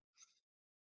say,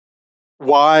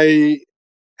 why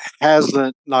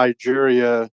hasn't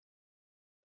Nigeria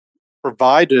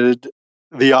provided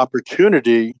the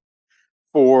opportunity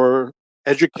for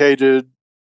educated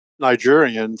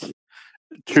Nigerians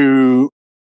to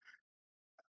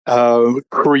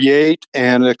create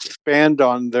and expand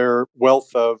on their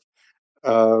wealth of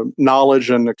knowledge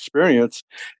and experience,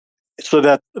 so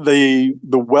that the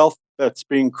wealth that's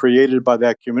being created by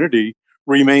that community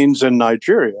remains in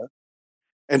Nigeria?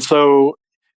 And so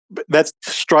that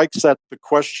strikes at the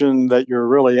question that you're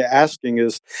really asking.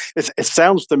 It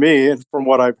sounds to me, and from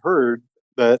what I've heard,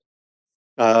 that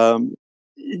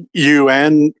you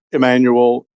and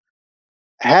Emmanuel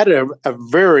had a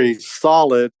very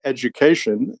solid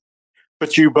education,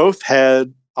 but you both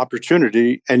had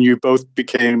opportunity and you both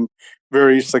became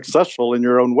very successful in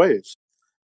your own ways.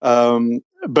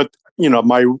 But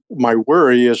my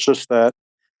worry is just that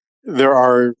there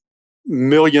are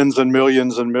millions and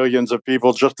millions and millions of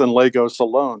people just in Lagos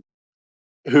alone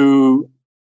who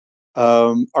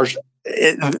are,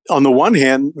 on the one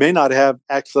hand, may not have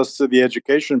access to the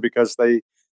education because they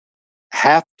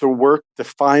have to work to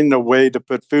find a way to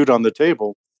put food on the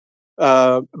table.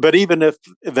 But even if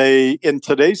they, in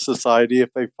today's society,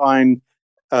 if they find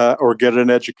or get an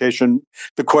education,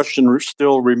 the question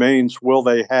still remains, will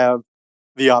they have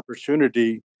the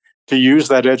opportunity to use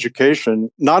that education,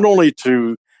 not only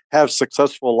to have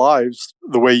successful lives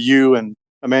the way you and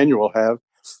Emmanuel have,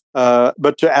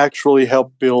 but to actually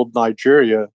help build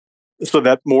Nigeria so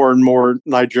that more and more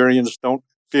Nigerians don't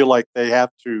feel like they have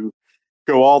to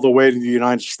go all the way to the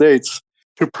United States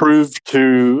to prove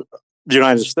to the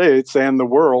United States and the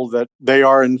world that they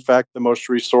are, in fact, the most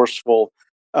resourceful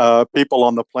people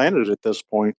on the planet at this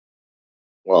point.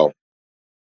 Wow.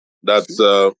 That's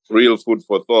real food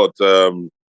for thought.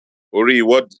 Ori,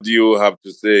 what do you have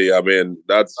to say? I mean,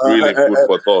 that's really food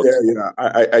for thought.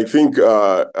 I think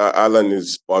Alan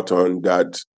is spot on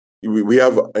that we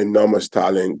have enormous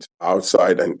talent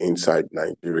outside and inside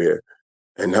Nigeria.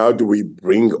 And how do we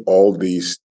bring all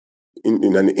these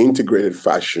in an integrated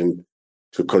fashion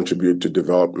to contribute to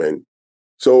development?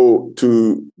 So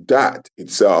to that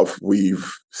itself,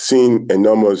 we've seen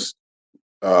enormous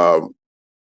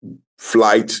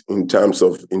flight in terms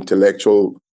of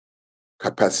intellectual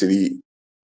capacity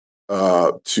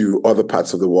to other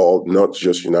parts of the world, not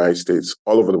just United States.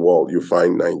 All over the world, you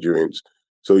find Nigerians.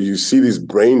 So you see this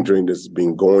brain drain that's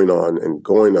been going on,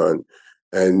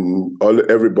 and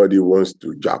everybody wants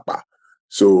to japa.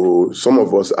 So some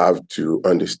of us have to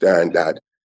understand that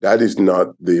that is not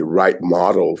the right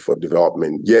model for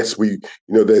development. Yes,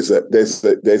 there's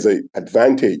a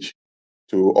advantage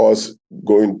to us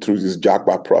going through this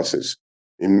japa process.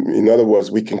 In other words,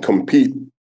 we can compete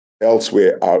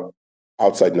elsewhere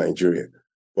outside Nigeria.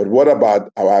 But what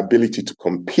about our ability to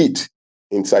compete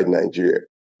inside Nigeria?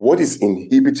 What is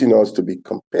inhibiting us to be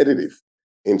competitive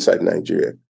inside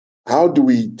Nigeria? How do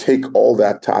we take all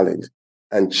that talent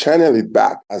and channel it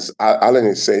back, as Alan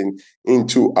is saying,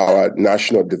 into our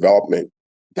national development?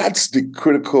 That's the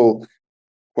critical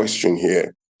question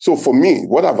here. So for me,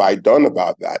 what have I done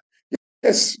about that?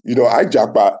 Yes, I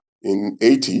japa in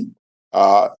 80,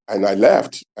 and I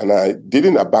left, and I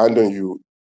didn't abandon you,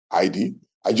 ID.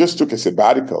 I just took a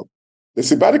sabbatical. The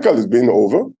sabbatical has been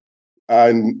over,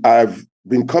 and I've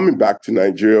been coming back to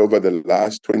Nigeria over the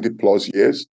last 20 plus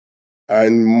years.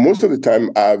 And most of the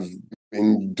time, I've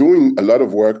been doing a lot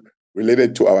of work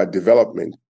related to our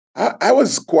development. I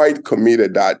was quite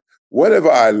committed that whatever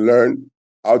I learned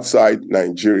outside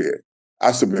Nigeria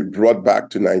has to be brought back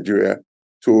to Nigeria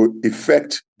to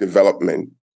effect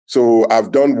development. So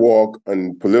I've done work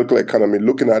on political economy,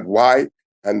 looking at why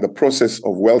and the process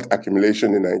of wealth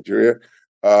accumulation in Nigeria.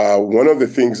 One of the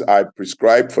things I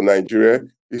prescribe for Nigeria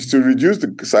is to reduce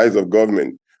the size of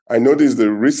government. I noticed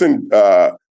the recent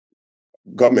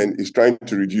government is trying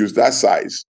to reduce that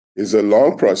size. It's a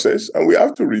long process, and we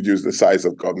have to reduce the size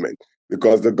of government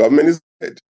because the government is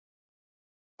dead.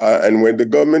 And when the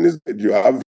government is dead, you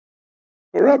have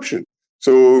corruption.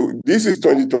 So this is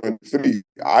 2023.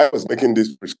 I was making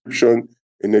this prescription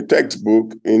in a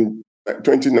textbook in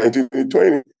 2019,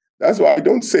 2020. That's why I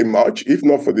don't say much. If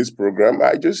not for this program,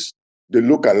 they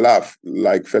look and laugh,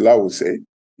 like Fela would say,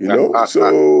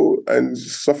 so, and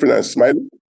suffering and smiling,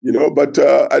 but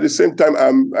at the same time,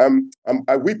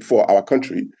 I weep for our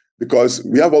country because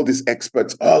we have all these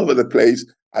experts all over the place.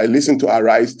 I listen to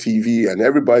Arise TV and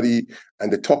everybody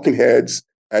and the talking heads,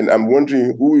 and I'm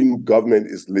wondering who in government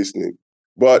is listening.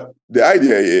 But the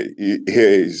idea here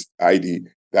is, ID,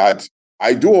 that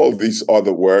I do all this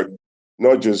other work,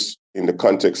 not just in the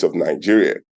context of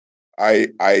Nigeria. I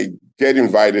get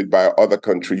invited by other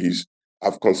countries.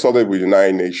 I've consulted with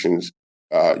United Nations,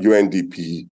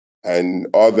 UNDP, and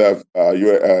other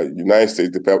United States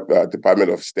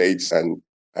Department of States and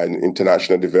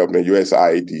International Development,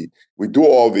 USAID. We do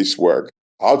all this work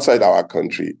outside our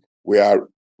country. We are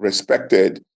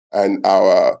respected, and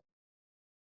our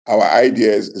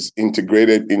ideas is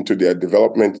integrated into their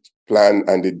development plan,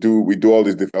 and we do all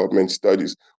these development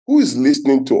studies. Who is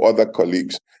listening to other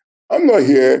colleagues? I'm not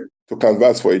here to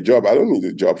canvass for a job. I don't need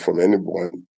a job from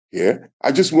anyone here.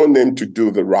 I just want them to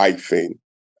do the right thing.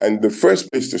 And the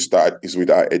first place to start is with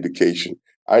our education.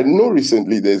 I know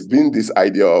recently there's been this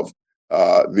idea of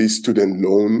this student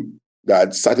loan,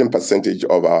 that certain percentage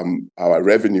of our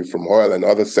revenue from oil and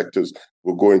other sectors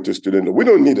will go into student loan. We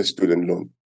don't need a student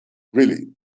loan, really.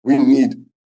 We need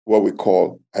what we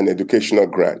call an educational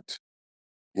grant.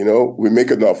 We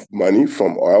make enough money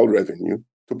from oil revenue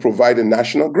to provide a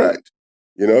national grant,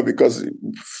 because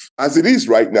as it is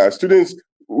right now, students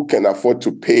who can afford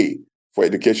to pay for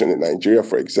education in Nigeria,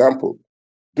 for example,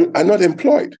 are not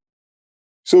employed.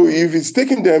 So if it's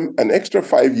taking them an extra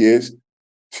 5 years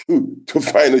to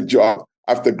find a job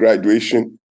after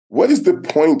graduation, what is the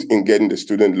point in getting the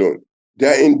student loan?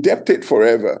 They're indebted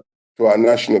forever to our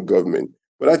national government.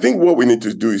 But I think what we need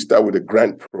to do is start with a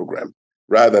grant program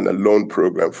rather than a loan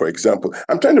program, for example.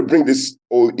 I'm trying to bring this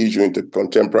whole issue into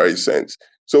contemporary sense.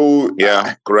 So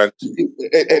yeah, correct.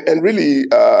 And really,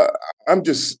 I'm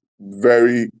just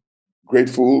very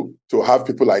grateful to have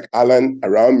people like Alan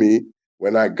around me.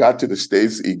 When I got to the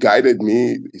States, he guided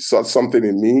me, he saw something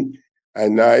in me,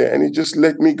 and he just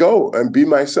let me go and be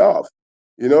myself.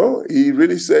 He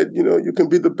really said, you can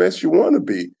be the best you want to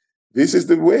be. This is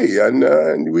the way.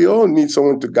 And we all need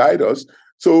someone to guide us.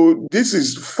 So this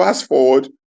is fast forward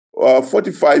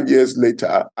 45 years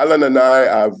later. Alan and I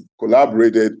have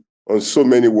collaborated on so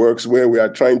many works where we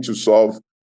are trying to solve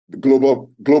the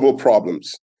global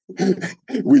problems.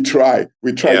 we try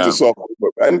to solve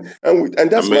them.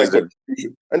 And that's my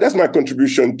contribution. And that's my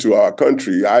contribution to our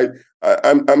country.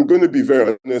 I'm going to be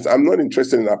very honest. I'm not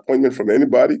interested in an appointment from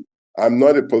anybody. I'm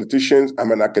not a politician.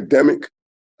 I'm an academic.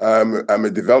 I'm a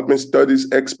development studies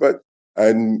expert.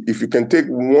 And if you can take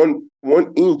one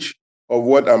inch of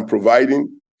what I'm providing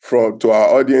to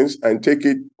our audience and take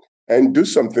it and do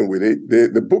something with it,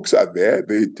 the books are there,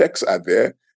 the texts are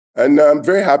there, and I'm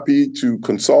very happy to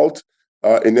consult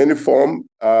in any form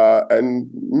and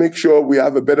make sure we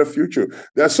have a better future.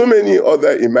 There are so many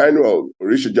other Emmanuel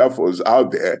Oritsejafor's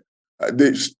out there.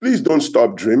 Please don't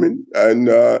stop dreaming. And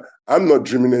I'm not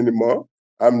dreaming anymore.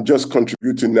 I'm just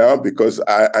contributing now because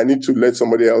I need to let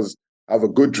somebody else have a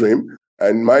good dream.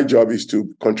 And my job is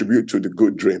to contribute to the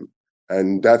good dream.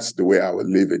 And that's the way I would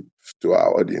leave it to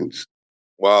our audience.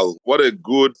 Wow, what a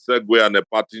good segue and a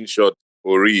parting shot,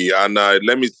 Ori. And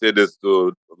let me say this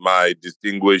to my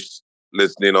distinguished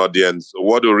listening audience.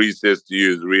 What Ori says to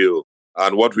you is real.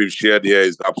 And what we've shared here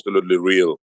is absolutely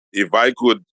real. If I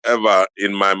could ever,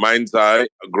 in my mind's eye,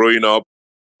 growing up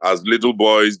as little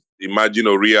boys, imagine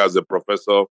Ori as a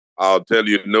professor, I'll tell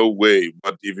you, no way.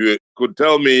 But if you could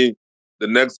tell me the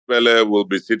next fella will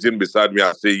be sitting beside me,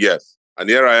 I'll say yes. And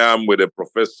here I am with a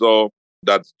professor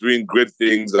that's doing great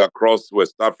things across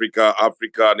West Africa,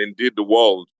 Africa, and indeed the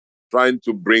world, trying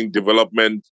to bring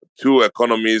development to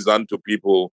economies and to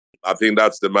people. I think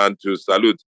that's the man to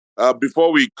salute.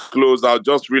 Before we close, I'll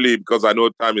just really, because I know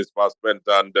time is fast spent,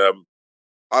 and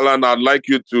Alan, I'd like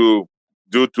you to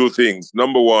do two things.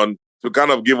 Number one, to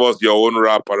kind of give us your own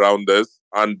wrap around this,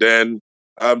 and then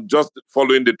just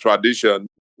following the tradition,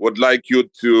 would like you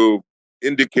to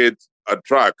indicate a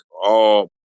track or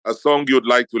a song you'd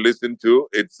like to listen to.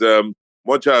 It's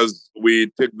much as we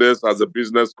take this as a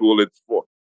business school, it's for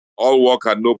all work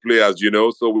and no play, as you know.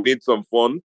 So we need some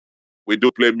fun. We do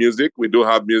play music. We do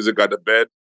have music at the bed.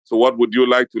 So what would you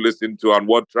like to listen to and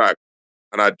what track?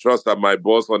 And I trust that my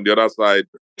boss on the other side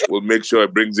will make sure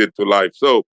it brings it to life.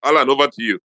 So, Alan, over to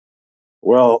you.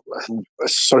 Well,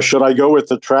 so should I go with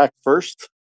the track first?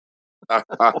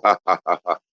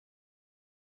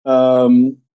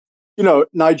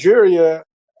 Nigeria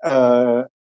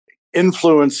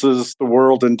influences the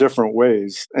world in different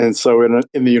ways. And so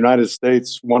in the United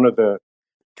States, one of the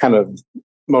kind of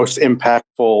most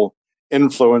impactful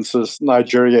influences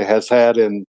Nigeria has had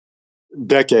in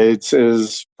decades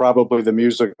is probably the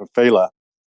music of Fela.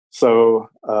 So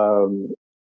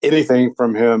anything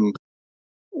from him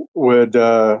would,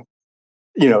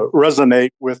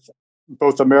 resonate with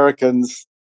both Americans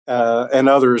and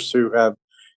others who have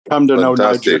come to know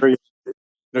Nigeria.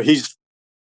 He's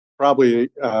probably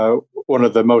one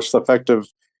of the most effective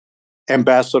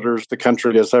ambassadors the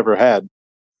country has ever had.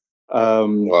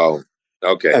 Wow.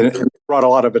 Okay. And it brought a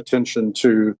lot of attention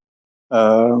to,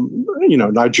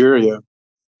 Nigeria.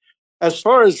 As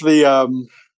far as the,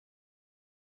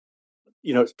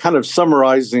 kind of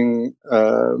summarizing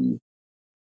the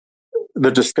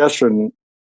discussion,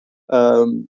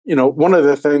 one of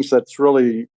the things that's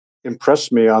really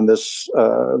impressed me on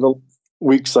the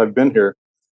weeks I've been here,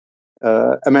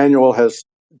 Emmanuel has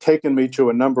taken me to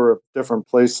a number of different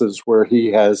places where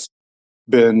he has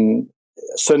been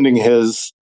sending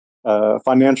his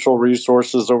financial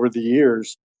resources over the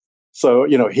years. So,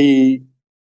 he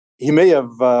may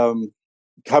have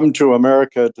come to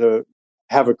America to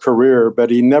have a career, but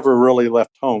he never really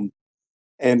left home.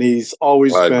 And he's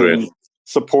always been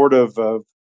supportive of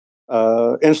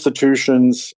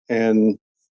institutions and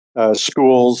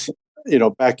schools,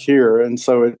 back here. And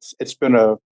so it's been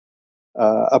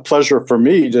a pleasure for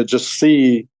me to just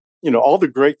see, all the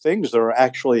great things that are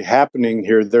actually happening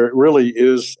here. There really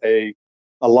is a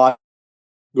lot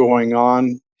going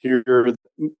on here that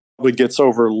probably gets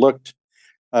overlooked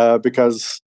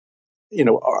because,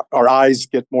 our eyes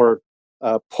get more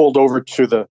pulled over to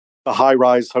the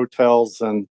high-rise hotels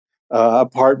and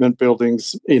apartment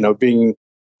buildings, being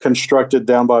constructed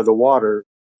down by the water.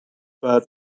 But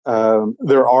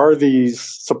there are these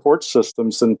support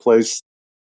systems in place.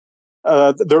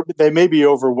 They may be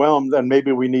overwhelmed, and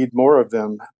maybe we need more of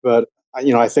them. But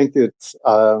I think it's.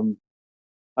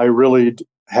 I really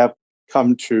have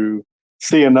come to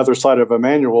see another side of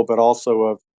Emmanuel, but also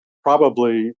of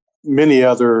probably many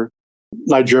other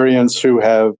Nigerians who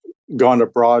have gone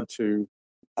abroad to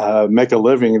make a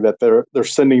living. That they're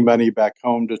sending money back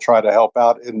home to try to help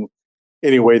out in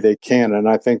any way they can. And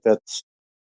I think that's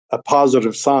a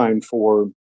positive sign for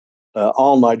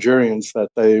all Nigerians, that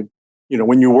they,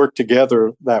 when you work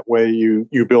together that way,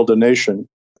 you build a nation.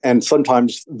 And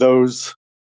sometimes those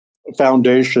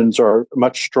foundations are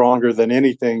much stronger than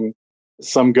anything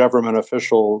some government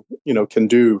official, can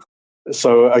do.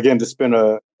 So again, it's been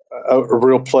a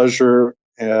real pleasure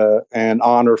and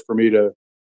honor for me to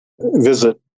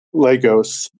visit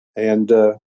Lagos and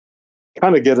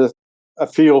kind of get a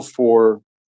feel for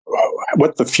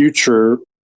what the future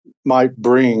might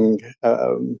bring.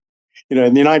 In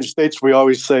the United States, we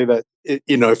always say that,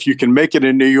 if you can make it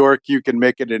in New York, you can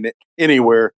make it in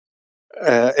anywhere.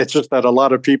 It's just that a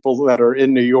lot of people that are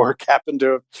in New York happen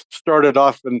to have started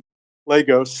off in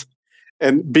Lagos.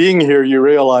 And being here, you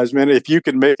realize, man, if you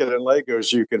can make it in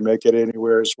Lagos, you can make it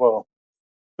anywhere as well.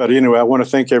 But anyway, I want to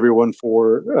thank everyone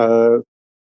for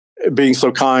being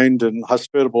so kind and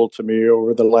hospitable to me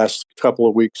over the last couple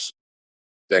of weeks.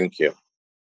 Thank you.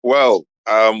 Well,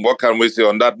 what can we say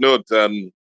on that note?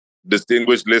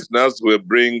 Distinguished listeners, we'll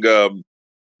bring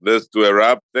this to a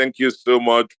wrap. Thank you so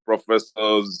much,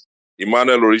 Professors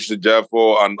Emmanuel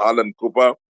Oritsejafor and Alan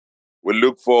Cooper. We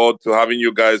look forward to having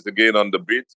you guys again on the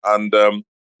beat, and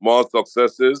more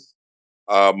successes,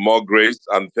 more grace,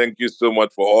 and thank you so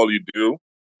much for all you do.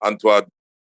 And to our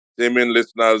teaming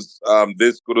listeners,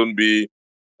 this couldn't be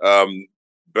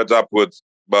better put,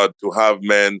 but to have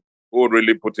men who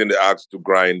really put in the axe to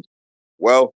grind.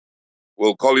 Well,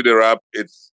 we'll call it a wrap.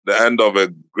 It's the end of a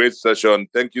great session.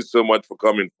 Thank you so much for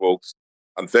coming, folks,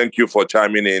 and thank you for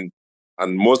chiming in.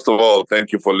 And most of all,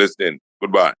 thank you for listening.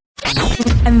 Goodbye.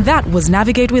 And that was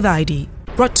Navigate with ID,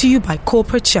 brought to you by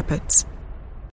Corporate Shepherds.